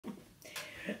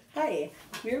Hi,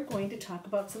 we're going to talk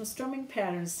about some strumming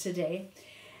patterns today.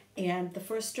 And the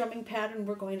first strumming pattern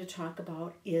we're going to talk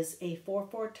about is a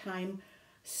 4/4 time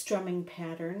strumming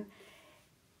pattern.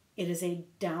 It is a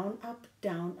down, up,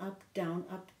 down, up, down,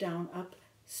 up, down, up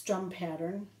strum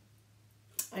pattern.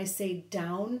 I say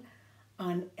down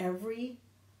on every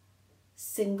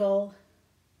single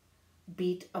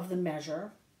beat of the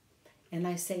measure, and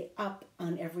I say up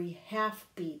on every half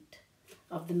beat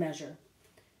of the measure.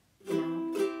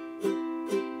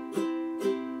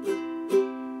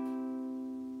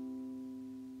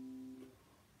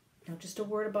 Now just a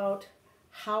word about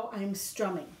how I'm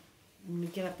strumming. Let me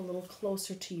get up a little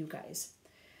closer to you guys.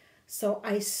 So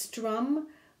I strum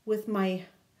with my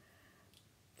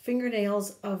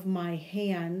fingernails of my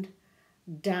hand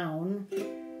down,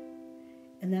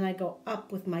 and then I go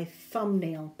up with my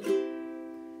thumbnail.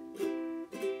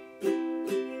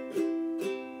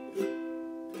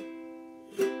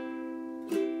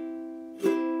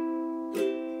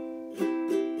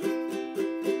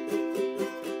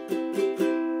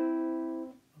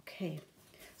 Okay,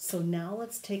 so now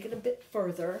let's take it a bit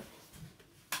further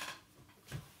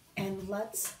and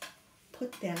let's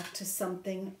put that to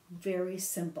something very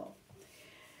simple.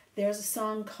 There's a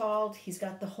song called He's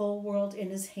Got the Whole World in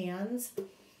His Hands.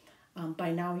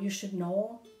 By now you should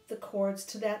know the chords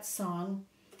to that song.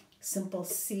 Simple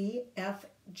C, F,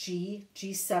 G,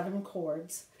 G7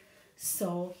 chords.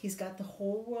 So He's got the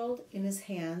whole world in his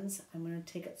hands. I'm going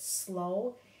to take it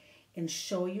slow and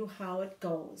show you how it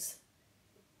goes.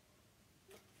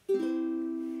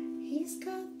 He's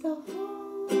got the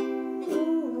whole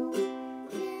world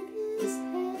in his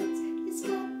hands. He's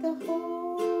got the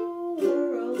whole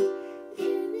world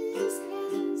in his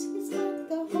hands. He's got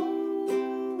the whole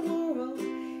world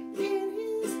in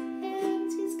his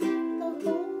hands. He's got the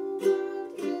whole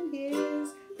world in his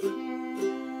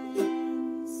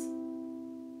hands.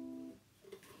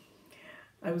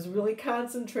 I was really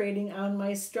concentrating on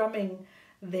my strumming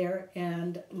there,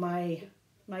 and my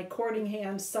chording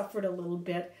hand suffered a little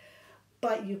bit,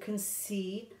 but you can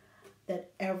see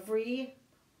that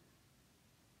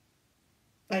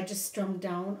I just strum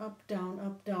down, up, down,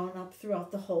 up, down, up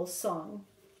throughout the whole song.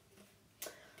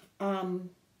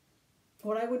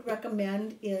 What I would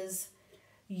recommend is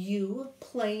you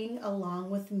playing along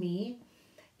with me.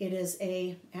 It is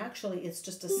it's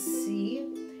just a C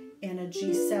and a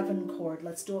G7 chord.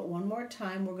 Let's do it one more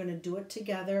time. We're going to do it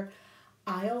together.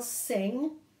 I'll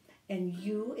sing, and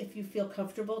you, if you feel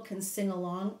comfortable, can sing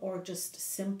along or just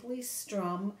simply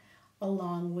strum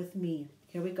along with me.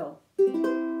 Here we go.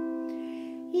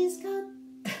 He's got,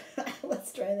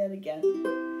 let's try that again.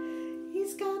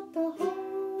 He's got the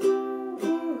whole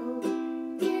world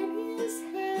in his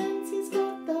hands. He's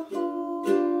got the whole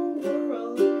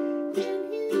world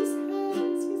in his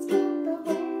hands. He's got the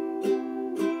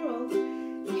whole world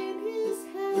in his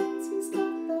hands. He's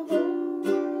got the whole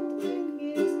world in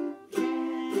his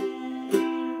hands.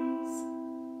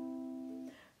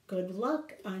 Good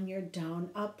luck on your down,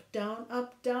 up, down,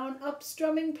 up, down, up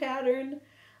strumming pattern.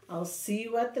 I'll see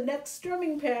you at the next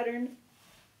strumming pattern.